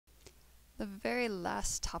The very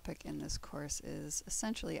last topic in this course is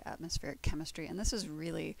essentially atmospheric chemistry, and this is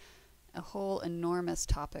really a whole enormous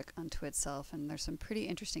topic unto itself, and there's some pretty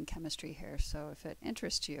interesting chemistry here, so if it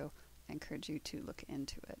interests you, I encourage you to look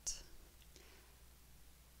into it.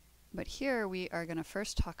 But here we are going to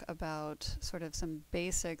first talk about sort of some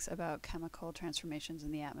basics about chemical transformations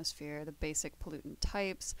in the atmosphere, the basic pollutant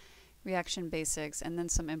types, reaction basics, and then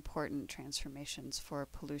some important transformations for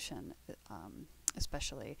pollution,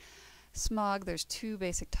 especially. Smog, there's two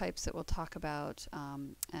basic types that we'll talk about,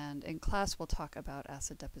 and in class we'll talk about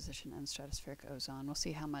acid deposition and stratospheric ozone. We'll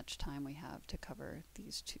see how much time we have to cover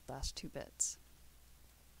these last two bits.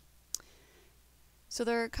 So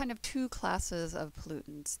there are kind of two classes of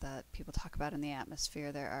pollutants that people talk about in the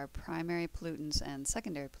atmosphere. There are primary pollutants and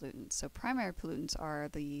secondary pollutants. So primary pollutants are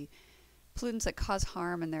the pollutants that cause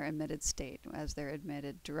harm in their emitted state, as they're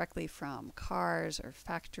emitted directly from cars or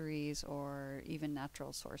factories or even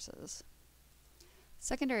natural sources.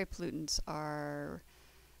 Secondary pollutants are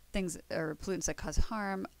pollutants that cause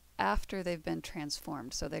harm after they've been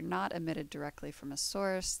transformed. So they're not emitted directly from a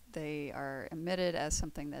source. They are emitted as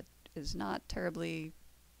something that is not terribly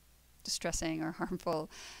distressing or harmful,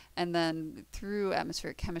 and then through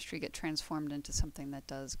atmospheric chemistry get transformed into something that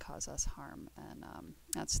does cause us harm, and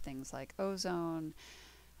that's things like ozone,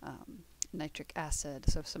 nitric acid.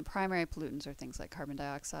 So some primary pollutants are things like carbon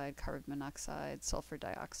dioxide, carbon monoxide, sulfur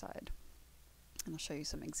dioxide, and I'll show you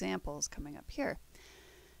some examples coming up here.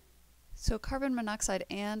 So carbon monoxide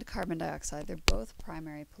and carbon dioxide, they're both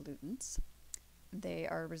primary pollutants. They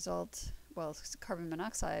are carbon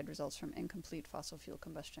monoxide results from incomplete fossil fuel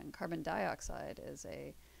combustion. Carbon dioxide is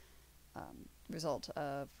a result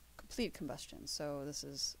of complete combustion. So this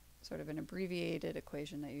is sort of an abbreviated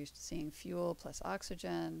equation that you're used to seeing: fuel plus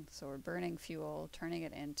oxygen. So we're burning fuel, turning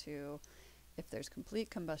it into, if there's complete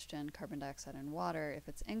combustion, carbon dioxide and water. If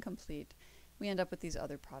it's incomplete, we end up with these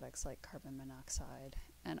other products like carbon monoxide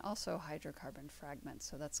and also hydrocarbon fragments.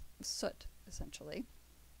 So that's soot, essentially.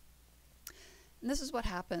 And this is what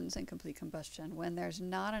happens in complete combustion when there's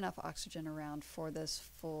not enough oxygen around for this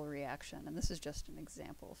full reaction. And this is just an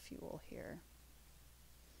example fuel here.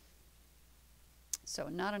 So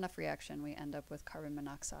not enough reaction, we end up with carbon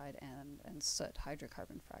monoxide and soot,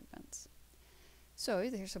 hydrocarbon fragments. So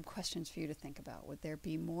here's some questions for you to think about. Would there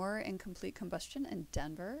be more incomplete combustion in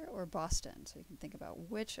Denver or Boston? So you can think about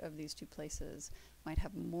which of these two places might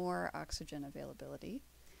have more oxygen availability,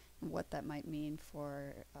 what that might mean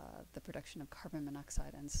for the production of carbon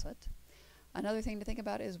monoxide and soot. Another thing to think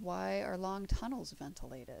about is, why are long tunnels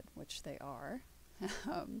ventilated, which they are,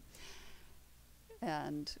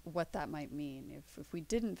 and what that might mean. If we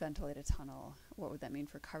didn't ventilate a tunnel, what would that mean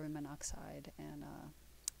for carbon monoxide and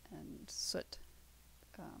soot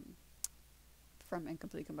from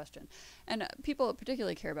incomplete combustion? And people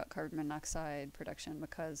particularly care about carbon monoxide production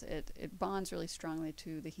because it bonds really strongly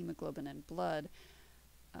to the hemoglobin in blood,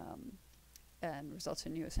 and results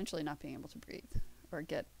in you essentially not being able to breathe or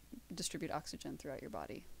distribute oxygen throughout your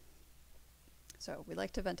body. So we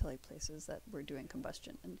like to ventilate places that we're doing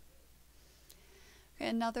combustion in. Okay,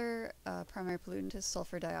 another primary pollutant is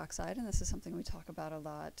sulfur dioxide, and this is something we talk about a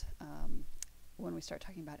lot when we start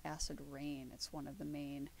talking about acid rain. It's one of the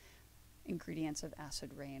main ingredients of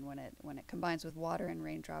acid rain. When it combines with water and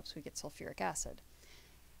raindrops, we get sulfuric acid.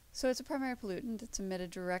 So it's a primary pollutant. It's emitted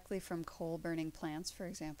directly from coal-burning plants, for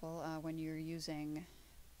example, when you're using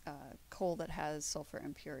coal that has sulfur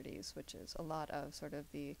impurities, which is a lot of sort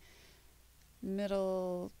of the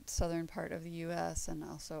middle southern part of the US and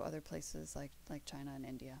also other places like China and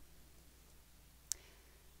India.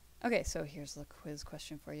 Okay, so here's the quiz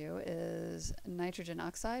question for you. Is nitrogen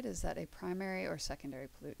oxide, is that a primary or secondary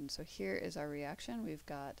pollutant? So here is our reaction. We've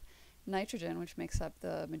got nitrogen, which makes up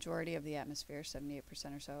the majority of the atmosphere, 78%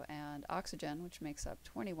 or so, and oxygen, which makes up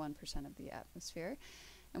 21% of the atmosphere.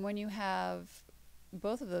 And when you have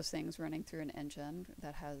both of those things running through an engine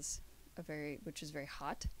that has which is very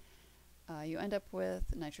hot, you end up with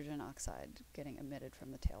nitrogen oxide getting emitted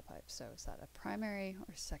from the tailpipe. So is that a primary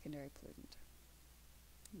or secondary pollutant?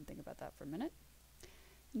 You can think about that for a minute.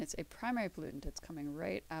 And it's a primary pollutant. It's coming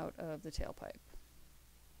right out of the tailpipe.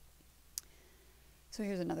 So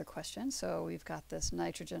here's another question. So we've got this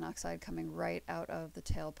nitrogen oxide coming right out of the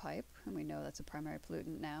tailpipe, and we know that's a primary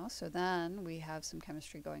pollutant now. So then we have some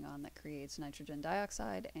chemistry going on that creates nitrogen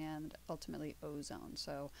dioxide and ultimately ozone.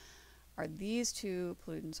 So are these two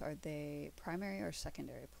pollutants, are they primary or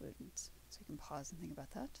secondary pollutants? So you can pause and think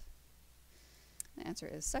about that. The answer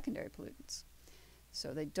is secondary pollutants.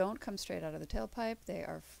 So they don't come straight out of the tailpipe. They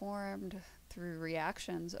are formed through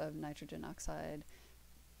reactions of nitrogen oxide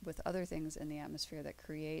with other things in the atmosphere that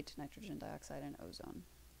create nitrogen dioxide and ozone.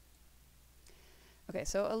 Okay,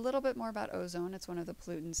 so a little bit more about ozone. It's one of the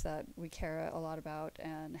pollutants that we care a lot about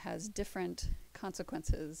and has different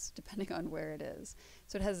consequences depending on where it is.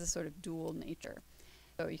 So it has this sort of dual nature.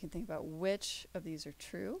 So you can think about which of these are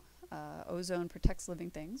true. Ozone protects living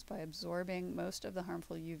things by absorbing most of the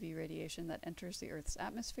harmful UV radiation that enters the Earth's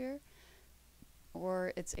atmosphere,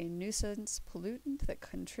 or it's a nuisance pollutant that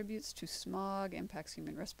contributes to smog, impacts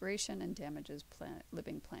human respiration, and damages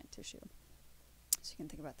living plant tissue. So you can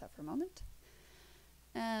think about that for a moment.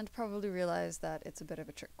 And probably realize that it's a bit of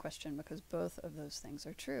a trick question because both of those things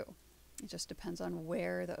are true. It just depends on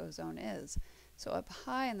where the ozone is. So up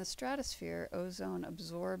high in the stratosphere, ozone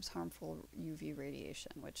absorbs harmful UV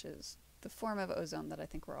radiation, which is the form of ozone that I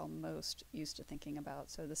think we're all most used to thinking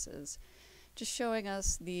about. So this is just showing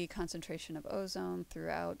us the concentration of ozone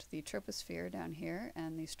throughout the troposphere down here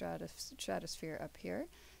and the stratosphere up here.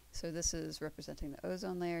 So this is representing the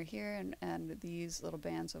ozone layer here, and these little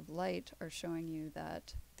bands of light are showing you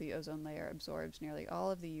that the ozone layer absorbs nearly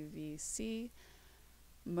all of the UVC,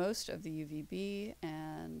 most of the UVB,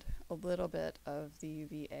 and a little bit of the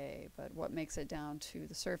UVA. But what makes it down to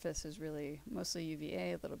the surface is really mostly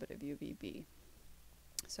UVA, a little bit of UVB.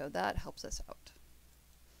 So that helps us out.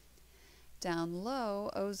 Down low,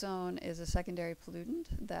 ozone is a secondary pollutant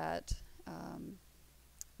that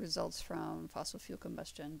results from fossil fuel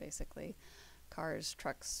combustion, basically. Cars,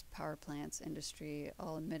 trucks, power plants, industry,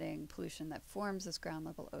 all emitting pollution that forms this ground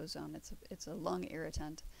level ozone. It's a lung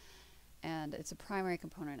irritant, and it's a primary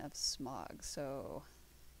component of smog. So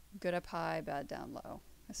good up high, bad down low,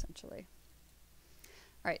 essentially.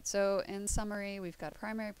 All right, so in summary, we've got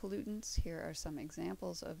primary pollutants. Here are some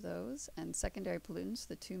examples of those. And secondary pollutants,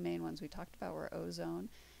 the two main ones we talked about were ozone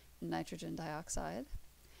and nitrogen dioxide.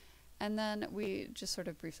 And then we just sort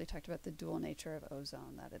of briefly talked about the dual nature of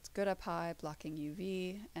ozone, that it's good up high, blocking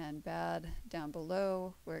UV, and bad down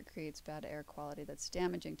below, where it creates bad air quality that's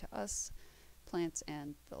damaging to us, plants,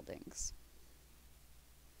 and buildings.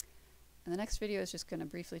 And the next video is just going to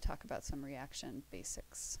briefly talk about some reaction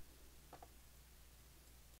basics.